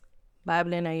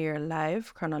Bible in a Year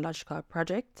Live Chronological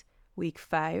Project, Week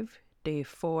 5, Day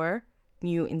 4,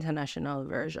 New International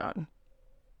Version.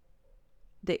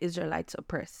 The Israelites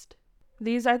oppressed.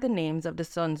 These are the names of the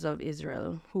sons of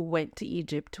Israel who went to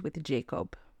Egypt with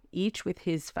Jacob, each with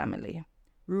his family: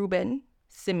 Reuben,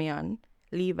 Simeon,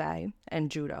 Levi,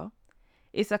 and Judah;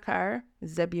 Issachar,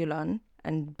 Zebulun,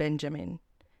 and Benjamin;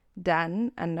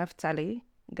 Dan and Naphtali,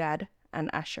 Gad, and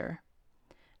Asher.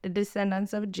 The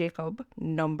descendants of Jacob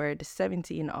numbered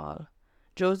 70 in all.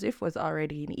 Joseph was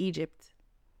already in Egypt.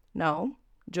 Now,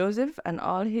 Joseph and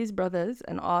all his brothers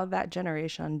and all that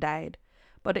generation died,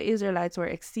 but the Israelites were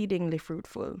exceedingly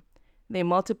fruitful. They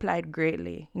multiplied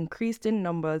greatly, increased in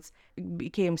numbers,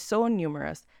 became so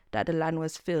numerous that the land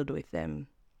was filled with them.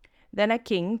 Then a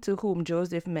king, to whom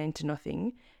Joseph meant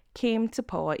nothing, came to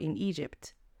power in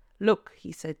Egypt. "Look,"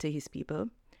 he said to his people,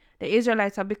 "the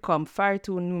Israelites have become far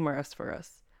too numerous for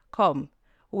us. Come,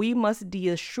 we must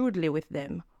deal shrewdly with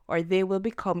them, or they will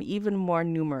become even more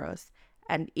numerous,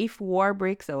 and if war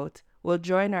breaks out, will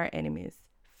join our enemies,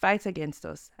 fight against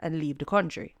us, and leave the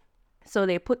country." So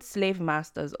they put slave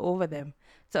masters over them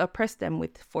to oppress them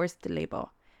with forced labor,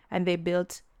 and they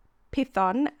built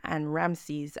Pithon and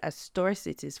Ramses as store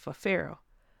cities for Pharaoh.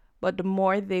 But the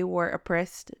more they were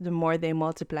oppressed, the more they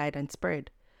multiplied and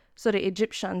spread. So the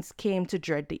Egyptians came to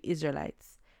dread the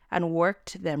Israelites and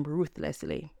worked them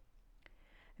ruthlessly.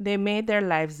 They made their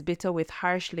lives bitter with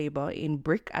harsh labor in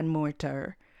brick and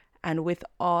mortar and with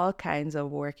all kinds of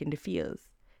work in the fields.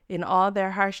 In all their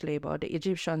harsh labor, the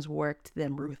Egyptians worked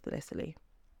them ruthlessly.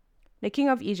 The king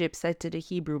of Egypt said to the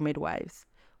Hebrew midwives,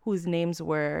 whose names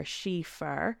were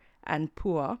Shethar and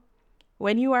Puah,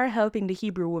 "When you are helping the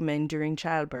Hebrew women during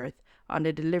childbirth on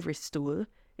the delivery stool,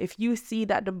 if you see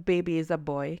that the baby is a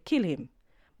boy, kill him.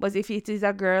 But if it is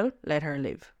a girl, let her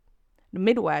live." The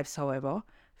midwives, however,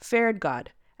 feared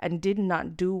God and did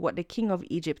not do what the king of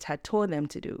Egypt had told them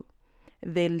to do.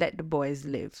 They let the boys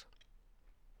live.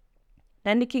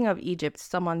 Then the king of Egypt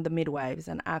summoned the midwives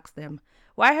and asked them,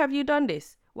 "Why have you done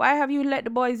this? Why have you let the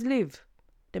boys live?"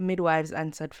 The midwives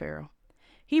answered Pharaoh,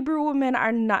 "Hebrew women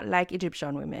are not like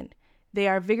Egyptian women. They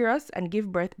are vigorous and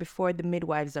give birth before the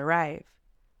midwives arrive."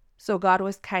 So God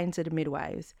was kind to the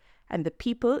midwives, and the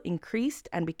people increased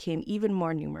and became even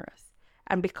more numerous.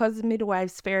 And because the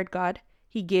midwives feared God,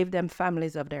 he gave them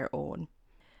families of their own.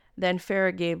 Then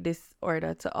Pharaoh gave this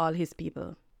order to all his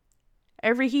people: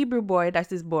 "Every Hebrew boy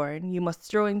that is born you must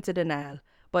throw into the Nile,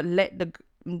 but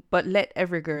let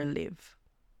every girl live."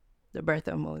 The birth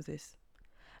of Moses.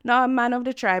 Now a man of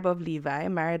the tribe of Levi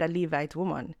married a Levite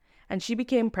woman, and she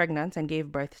became pregnant and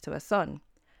gave birth to a son.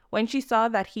 When she saw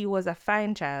that he was a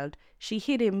fine child, she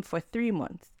hid him for 3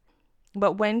 months.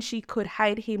 But when she could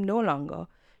hide him no longer,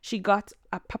 she got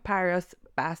a papyrus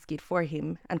basket for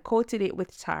him and coated it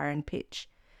with tar and pitch.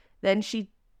 Then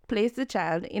she placed the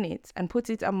child in it and put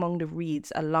it among the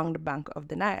reeds along the bank of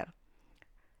the Nile.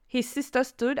 His sister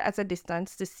stood at a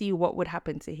distance to see what would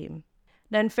happen to him.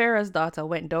 Then Pharaoh's daughter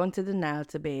went down to the Nile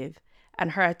to bathe,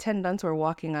 and her attendants were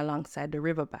walking alongside the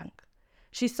river bank.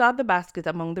 She saw the basket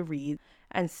among the reeds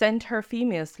and sent her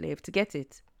female slave to get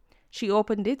it. She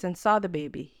opened it and saw the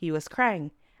baby. He was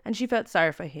crying, and she felt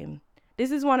sorry for him.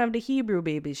 "This is one of the Hebrew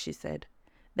babies," she said.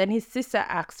 Then his sister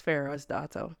asked Pharaoh's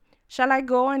daughter, "Shall I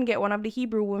go and get one of the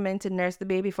Hebrew women to nurse the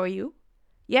baby for you?"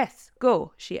 "Yes,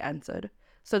 go," she answered.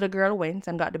 So the girl went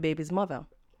and got the baby's mother.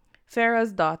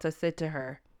 Pharaoh's daughter said to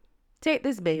her, "Take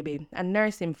this baby and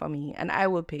nurse him for me, and I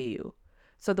will pay you."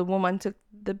 So the woman took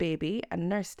the baby and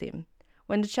nursed him.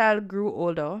 When the child grew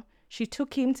older, she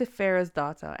took him to Pharaoh's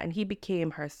daughter, and he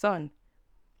became her son.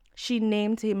 She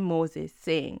named him Moses,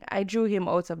 saying, "I drew him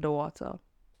out of the water."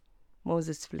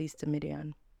 Moses flees to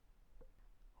Midian.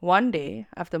 One day,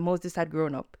 after Moses had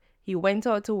grown up, he went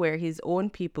out to where his own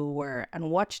people were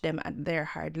and watched them at their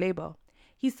hard labor.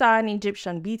 He saw an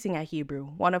Egyptian beating a Hebrew,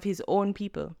 one of his own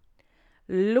people.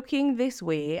 Looking this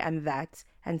way and that,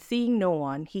 and seeing no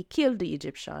one, he killed the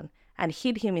Egyptian and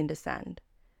hid him in the sand.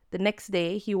 The next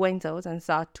day, he went out and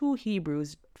saw 2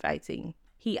 Hebrews fighting.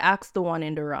 He asked the one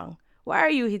in the wrong, "Why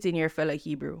are you hitting your fellow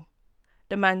Hebrew?"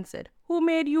 The man said, "Who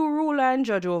made you ruler and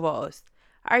judge over us?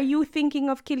 Are you thinking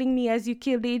of killing me as you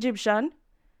killed the Egyptian?"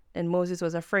 Then Moses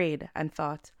was afraid and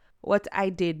thought, "What I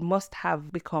did must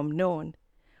have become known."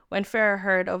 When Pharaoh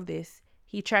heard of this,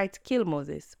 he tried to kill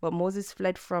Moses, but Moses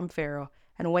fled from Pharaoh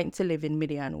and went to live in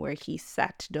Midian, where he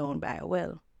sat down by a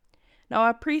well. Now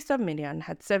a priest of Midian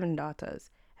had 7 daughters,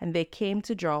 and they came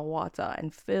to draw water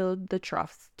and filled the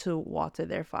troughs to water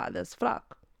their father's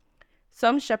flock.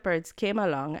 Some shepherds came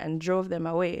along and drove them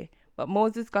away, but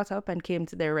Moses got up and came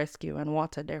to their rescue and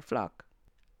watered their flock.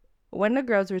 When the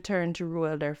girls returned to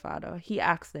rule their father, he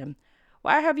asked them,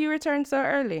 Why have you returned so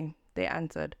early? They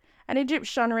answered. An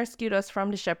Egyptian rescued us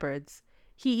from the shepherds.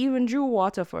 He even drew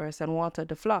water for us and watered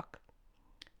the flock.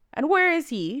 And where is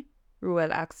he?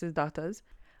 Reuel asked his daughters.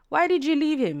 Why did you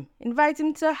leave him? Invite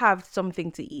him to have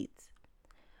something to eat.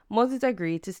 Moses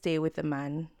agreed to stay with the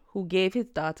man who gave his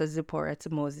daughter Zipporah to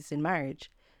Moses in marriage.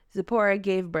 Zipporah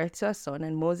gave birth to a son,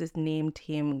 and Moses named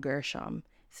him Gershom,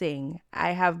 saying,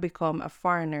 I have become a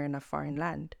foreigner in a foreign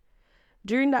land.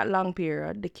 During that long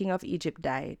period, the king of Egypt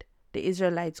died. The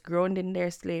Israelites groaned in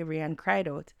their slavery and cried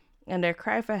out, and their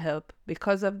cry for help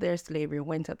because of their slavery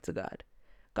went up to God.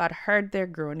 God heard their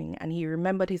groaning, and he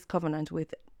remembered his covenant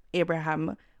with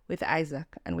Abraham, with Isaac,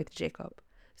 and with Jacob.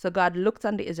 So God looked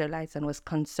on the Israelites and was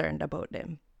concerned about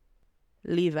them.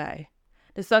 Levi.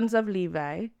 The sons of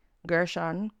Levi,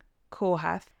 Gershon,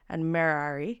 Kohath, and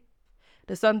Merari.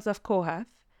 The sons of Kohath,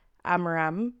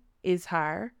 Amram,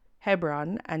 Izhar,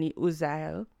 Hebron, and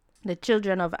Uzziel. The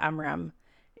children of Amram,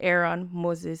 Aaron,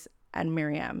 Moses, and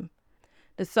Miriam.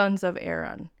 The sons of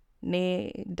Aaron,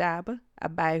 Nadab,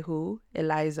 Abihu,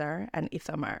 Eleazar, and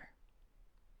Ithamar.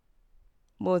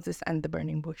 Moses and the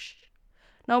burning bush.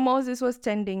 Now Moses was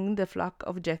tending the flock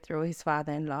of Jethro, his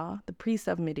father-in-law, the priest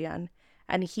of Midian,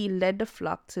 and he led the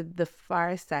flock to the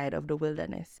far side of the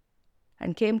wilderness,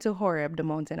 and came to Horeb, the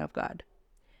mountain of God.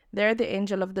 There the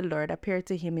angel of the Lord appeared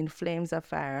to him in flames of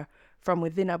fire from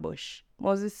within a bush.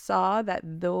 Moses saw that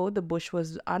though the bush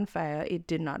was on fire, it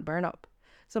did not burn up.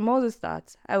 So Moses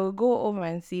thought, I will go over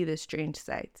and see this strange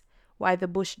sight, why the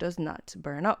bush does not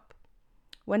burn up.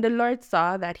 When the Lord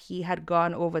saw that he had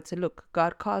gone over to look,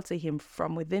 God called to him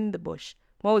from within the bush,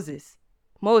 Moses,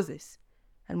 Moses.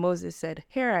 And Moses said,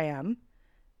 Here I am.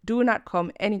 Do not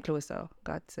come any closer,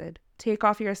 God said. Take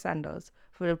off your sandals,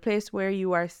 for the place where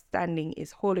you are standing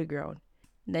is holy ground.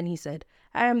 Then he said,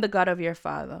 I am the God of your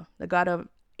father, the God of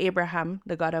Abraham,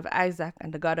 the God of Isaac,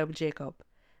 and the God of Jacob.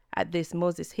 At this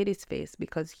Moses hid his face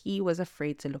because he was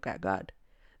afraid to look at God.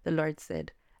 The Lord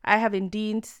said, I have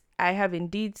indeed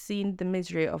seen the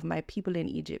misery of my people in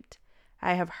Egypt.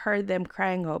 I have heard them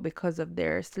crying out because of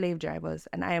their slave drivers,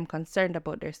 and I am concerned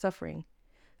about their suffering.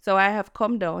 So I have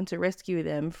come down to rescue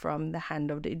them from the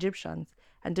hand of the Egyptians,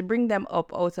 and to bring them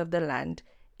up out of the land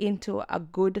into a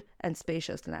good and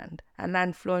spacious land, a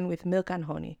land flowing with milk and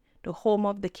honey, the home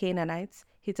of the Canaanites,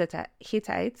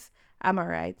 Hittites,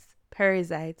 Amorites,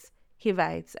 Perizzites,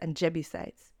 Hivites, and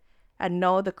Jebusites. And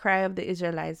now the cry of the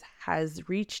Israelites has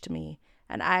reached me,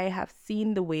 and I have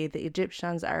seen the way the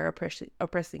Egyptians are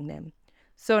oppressing them.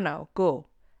 So now, go.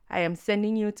 I am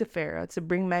sending you to Pharaoh to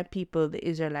bring my people, the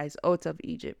Israelites, out of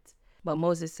Egypt. But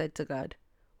Moses said to God,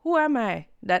 Who am I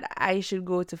that I should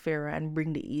go to Pharaoh and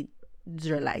bring the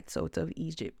Israelites out of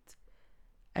Egypt?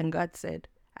 And God said,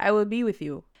 I will be with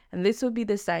you, and this will be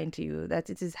the sign to you that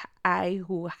it is I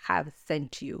who have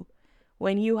sent you.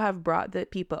 When you have brought the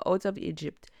people out of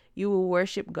Egypt, you will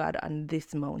worship God on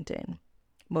this mountain.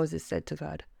 Moses said to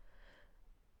God,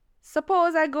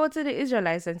 Suppose I go to the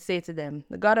Israelites and say to them,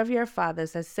 The God of your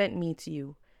fathers has sent me to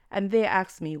you, and they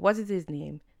ask me, What is his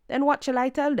name? Then what shall I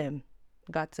tell them?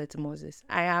 God said to Moses,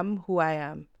 I am who I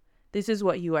am. This is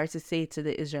what you are to say to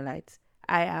the Israelites.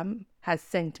 I am has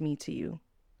sent me to you.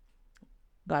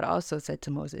 God also said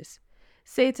to Moses,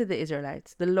 Say to the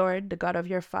Israelites, The Lord, the God of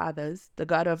your fathers, the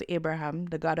God of Abraham,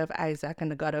 the God of Isaac,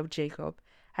 and the God of Jacob,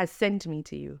 has sent me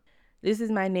to you. This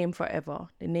is my name forever,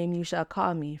 the name you shall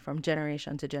call me from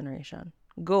generation to generation.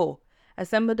 Go,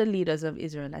 assemble the leaders of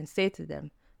Israel and say to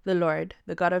them, The Lord,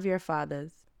 the God of your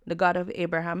fathers, the God of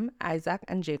Abraham, Isaac,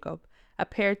 and Jacob,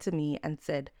 appeared to me and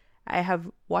said, I have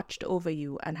watched over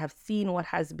you and have seen what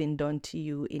has been done to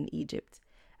you in Egypt.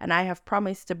 And I have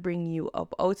promised to bring you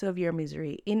up out of your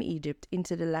misery in Egypt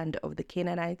into the land of the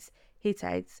Canaanites,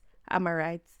 Hittites,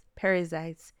 Amorites,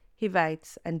 Perizzites,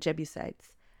 Hivites, and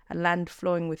Jebusites, a land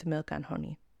flowing with milk and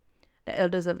honey. The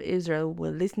elders of Israel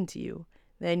will listen to you.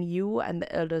 Then you and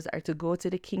the elders are to go to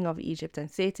the king of Egypt and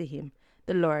say to him,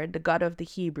 The Lord, the God of the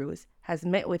Hebrews, has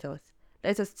met with us.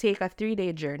 Let us take a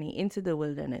 3-day journey into the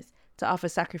wilderness to offer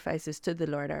sacrifices to the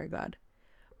Lord our God.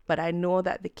 But I know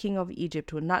that the king of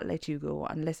Egypt will not let you go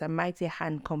unless a mighty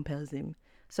hand compels him.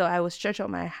 So I will stretch out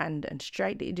my hand and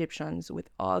strike the Egyptians with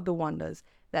all the wonders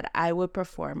that I will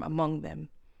perform among them.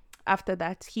 After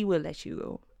that, he will let you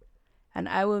go. And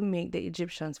I will make the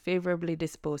Egyptians favorably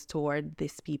disposed toward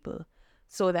this people,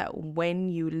 so that when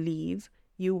you leave,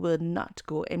 you will not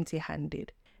go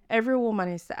empty-handed. Every woman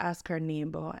is to ask her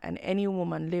neighbor and any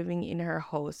woman living in her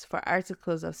house for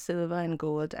articles of silver and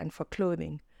gold and for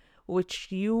clothing,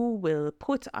 which you will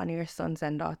put on your sons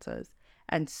and daughters,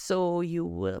 and so you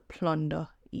will plunder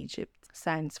Egypt.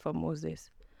 Signs for Moses.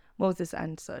 Moses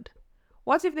answered,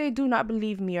 What if they do not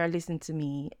believe me or listen to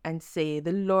me and say,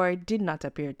 the Lord did not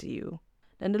appear to you?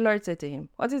 Then the Lord said to him,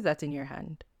 what is that in your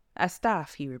hand? A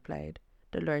staff, he replied.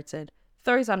 The Lord said,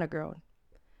 throw it on the ground.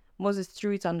 Moses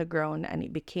threw it on the ground, and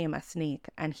it became a snake,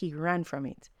 and he ran from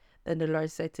it. Then the Lord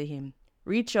said to him,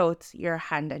 reach out your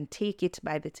hand and take it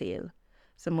by the tail.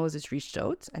 So Moses reached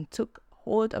out and took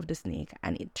hold of the snake,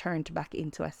 and it turned back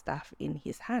into a staff in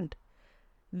his hand.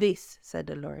 This, said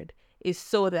the Lord, is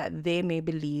so that they may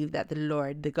believe that the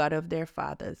Lord, the God of their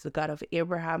fathers, the God of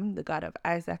Abraham, the God of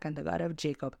Isaac, and the God of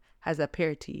Jacob, has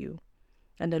appeared to you.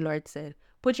 And the Lord said,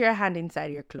 put your hand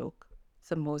inside your cloak.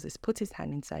 So Moses put his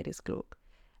hand inside his cloak.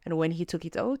 And when he took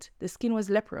it out, the skin was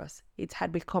leprous. It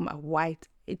had become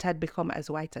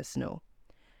as white as snow.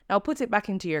 Now put it back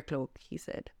into your cloak, he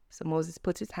said. So Moses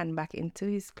put his hand back into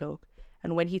his cloak,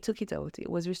 and when he took it out, it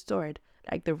was restored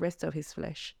like the rest of his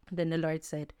flesh. Then the Lord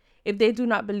said, if they do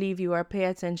not believe you or pay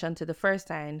attention to the first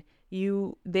sign,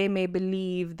 they may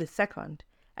believe the second.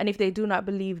 And if they do not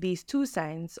believe these two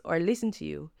signs or listen to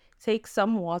you, take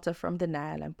some water from the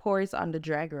Nile and pour it on the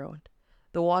dry ground.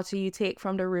 The water you take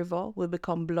from the river will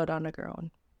become blood on the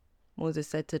ground. Moses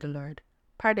said to the Lord,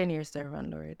 pardon your servant,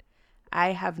 Lord.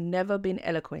 I have never been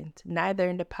eloquent, neither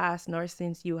in the past nor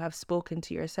since you have spoken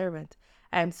to your servant.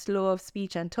 I am slow of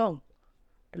speech and tongue.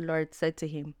 The Lord said to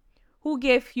him, who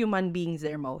gave human beings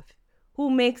their mouth?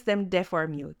 Who makes them deaf or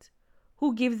mute?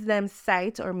 Who gives them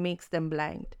sight or makes them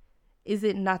blind? Is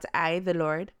it not I, the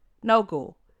Lord? Now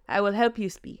go, I will help you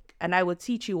speak, and I will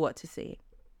teach you what to say.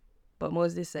 But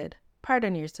Moses said,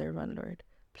 pardon your servant, Lord.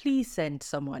 Please send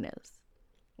someone else.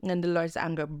 And the Lord's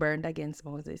anger burned against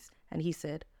Moses, and he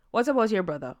said, what about your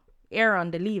brother,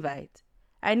 Aaron the Levite?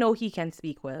 I know he can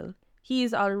speak well. He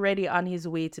is already on his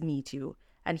way to meet you,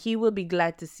 and he will be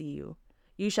glad to see you.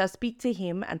 You shall speak to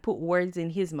him and put words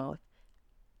in his mouth.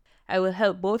 I will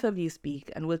help both of you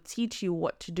speak and will teach you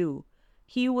what to do.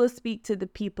 He will speak to the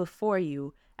people for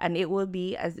you, and it will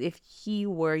be as if he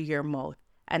were your mouth,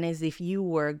 and as if you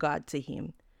were God to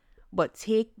him. But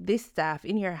take this staff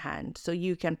in your hand so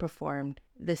you can perform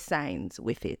the signs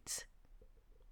with it.